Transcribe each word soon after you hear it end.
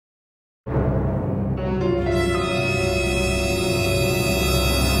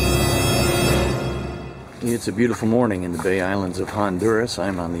It's a beautiful morning in the Bay Islands of Honduras.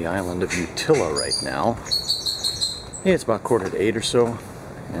 I'm on the island of Utila right now. Hey, it's about 7:45 or so,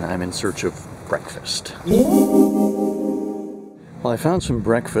 and I'm in search of breakfast. Well, I found some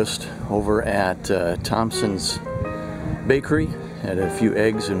breakfast over at Thompson's Bakery. Had a few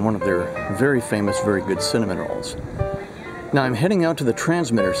eggs and one of their very famous, very good cinnamon rolls. Now I'm heading out to the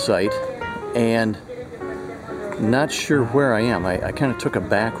transmitter site and not sure where I am. I kind of took a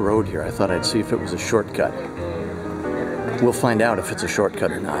back road here. I thought I'd see if it was a shortcut. We'll find out if it's a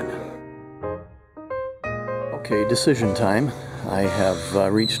shortcut or not. Okay, decision time. I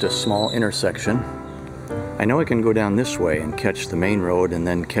have reached a small intersection. I know I can go down this way and catch the main road and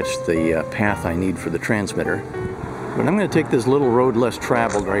then catch the path I need for the transmitter. But I'm going to take this little road less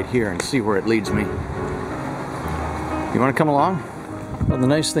traveled right here and see where it leads me. You want to come along? Well, the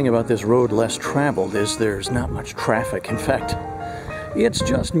nice thing about this road less traveled is there's not much traffic. In fact, it's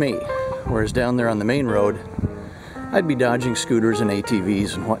just me. Whereas down there on the main road, I'd be dodging scooters and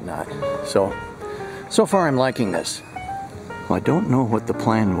ATVs and whatnot. So far I'm liking this. Well, I don't know what the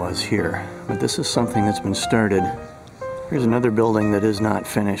plan was here, but this is something that's been started. Here's another building that is not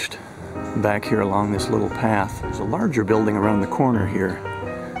finished back here along this little path. There's a larger building around the corner here.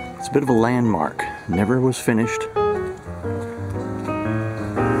 It's a bit of a landmark. Never was finished.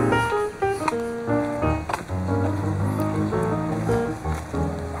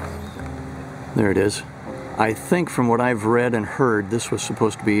 There it is. I think from what I've read and heard, this was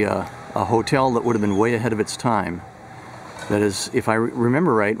supposed to be a hotel that would have been way ahead of its time. That is, if I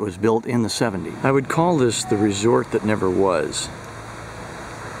remember right, was built in the 70s. I would call this the resort that never was.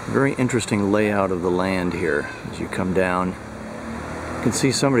 Very interesting layout of the land here as you come down. You can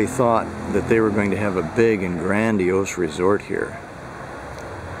see somebody thought that they were going to have a big and grandiose resort here.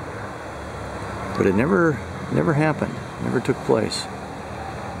 But it never happened, never took place.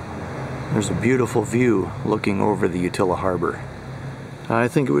 There's a beautiful view looking over the Utila Harbor. I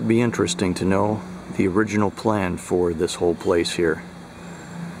think it would be interesting to know the original plan for this whole place here.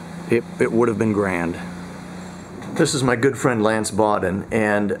 It would have been grand. This is my good friend Lance Bawden,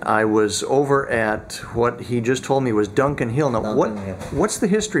 and I was over at what he just told me was Dunkin Hill. Now, what's the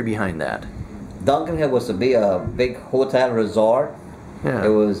history behind that? Dunkin Hill was to be a big hotel resort. Yeah. It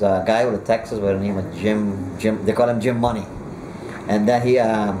was a guy out of Texas by the name of Jim. They call him Jim Money. And then he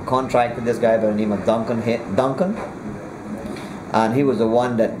contracted this guy by the name of Duncan, and he was the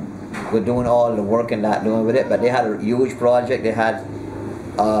one that was doing all the work and that doing with it. But they had a huge project. They had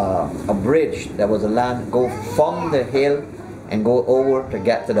a bridge that was a land go from the hill and go over to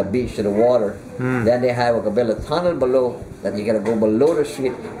get to the beach, to the water. Then they had to build a tunnel below that you got to go below the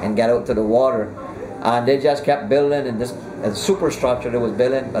street and get out to the water. And they just kept building, and this superstructure they was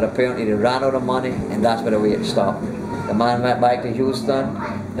building, but apparently they ran out of money, and that's where the way it stopped. The man went back to Houston,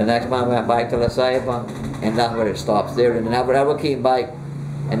 the next man went back to La Ceiba, and that's where it stops there. And never came back,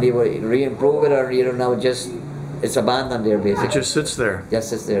 and they would re-improve it, or now it's abandoned there basically. It just sits there. Just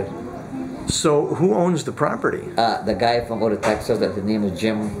sits there. So who owns the property? The guy from out of Texas, that his name is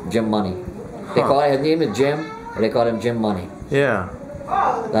Jim Money. They call his name is Jim, but they call him Jim Money. Yeah.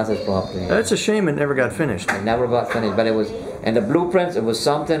 That's his property. That's a shame it never got finished. It never got finished, but it was, and the blueprints, it was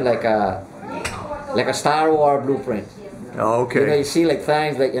something like a Star Wars blueprint. Oh, okay. You know, you see like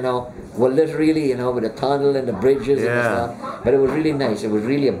things like, well, literally, with the tunnel and the bridges and stuff. But it was really nice. It was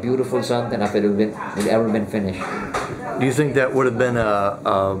really a beautiful something if it had ever been finished. Do you think that would have been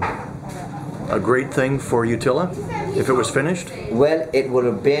a great thing for Utila if it was finished? Well, it would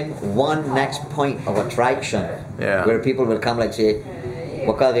have been one next point of attraction. Yeah. Where people will come, like say,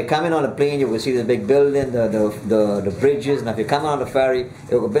 because if you're coming on a plane, you will see the big building, the bridges, and if you're coming on the ferry,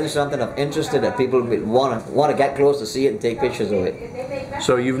 it will be something of interest that people will want to get close to see it and take pictures of it.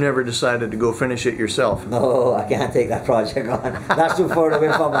 So you've never decided to go finish it yourself? No, I can't take that project on. That's too far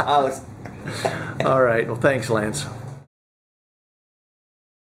away from my house. All right. Well, thanks, Lance.